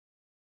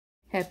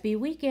Happy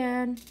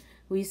weekend!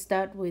 We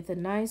start with a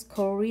nice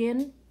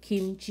Korean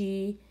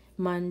kimchi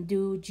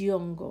mandu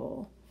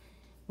jeongo,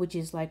 which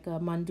is like a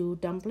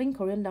mandu dumpling,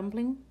 Korean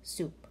dumpling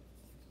soup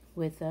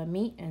with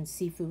meat and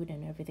seafood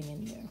and everything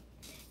in there.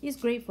 It's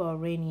great for a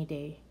rainy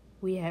day.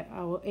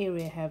 Our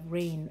area have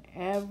rain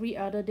every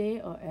other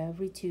day or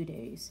every 2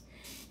 days,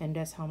 and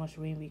that's how much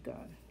rain we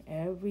got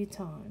every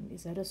time.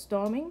 Is that a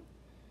storming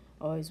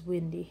or is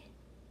windy?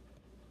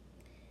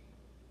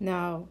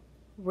 Now,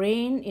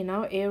 rain in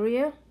our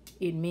area,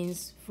 it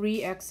means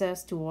free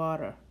access to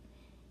water.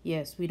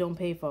 Yes, we don't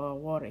pay for our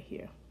water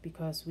here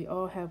because we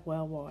all have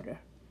well water.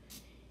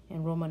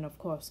 And Roman, of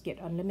course, get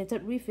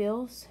unlimited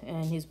refills,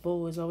 and his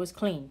bowl is always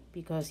clean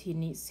because he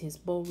needs his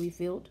bowl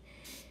refilled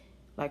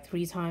like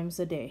 3 times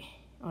a day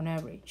on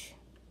average.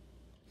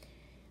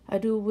 I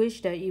do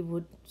wish that it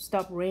would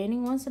stop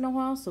raining once in a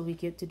while so we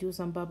get to do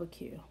some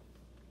barbecue.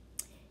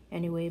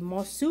 Anyway,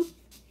 more soup.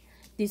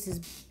 This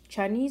is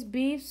Chinese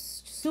beef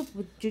soup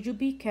with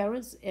jujube,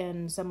 carrots,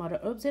 and some other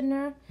herbs in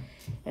there.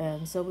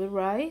 And so with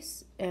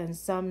rice and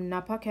some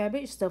napa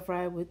cabbage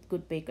stir-fry with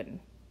good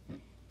bacon.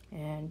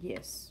 And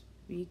yes,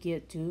 we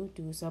get to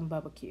do some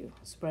barbecue,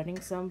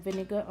 spreading some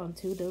vinegar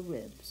onto the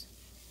ribs.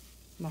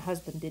 My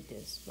husband did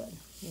this, but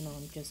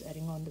I'm just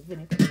adding on the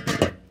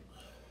vinegar.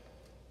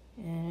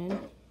 And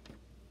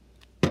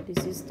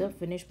this is the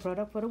finished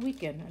product for the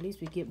weekend. At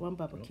least we get one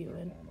barbecue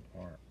in.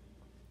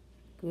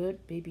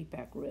 Good baby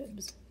back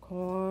ribs,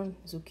 corn,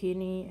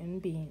 zucchini,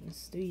 and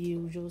beans, the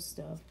usual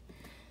stuff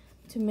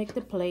to make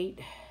the plate.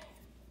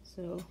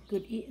 So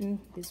good eating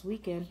this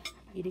weekend,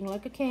 eating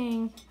like a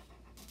king.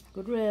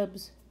 Good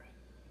ribs.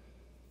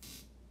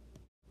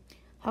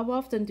 How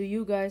often do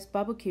you guys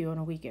barbecue on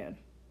a weekend?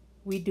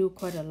 We do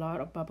quite a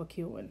lot of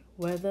barbecuing,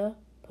 weather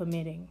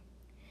permitting.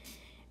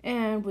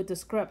 And with the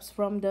scraps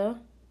from the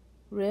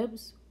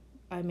ribs,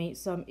 I made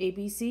some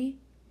ABC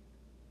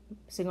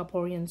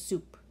Singaporean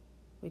soup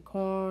with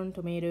corn,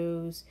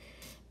 tomatoes,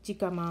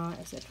 jicama,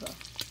 etc.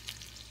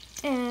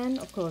 And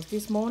of course,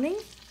 this morning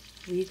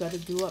we got to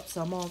do up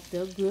some of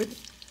the good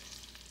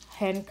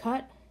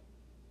hand-cut,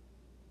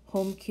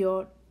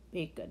 home-cured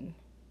bacon,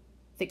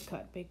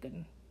 thick-cut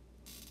bacon.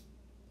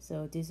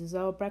 So this is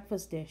our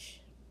breakfast dish.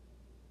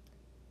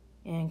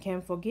 And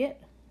can't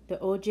forget the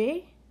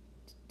OJ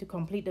to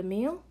complete the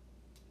meal.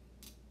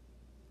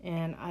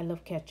 And I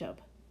love ketchup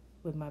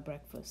with my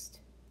breakfast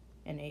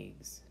and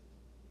eggs.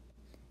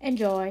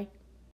 Enjoy!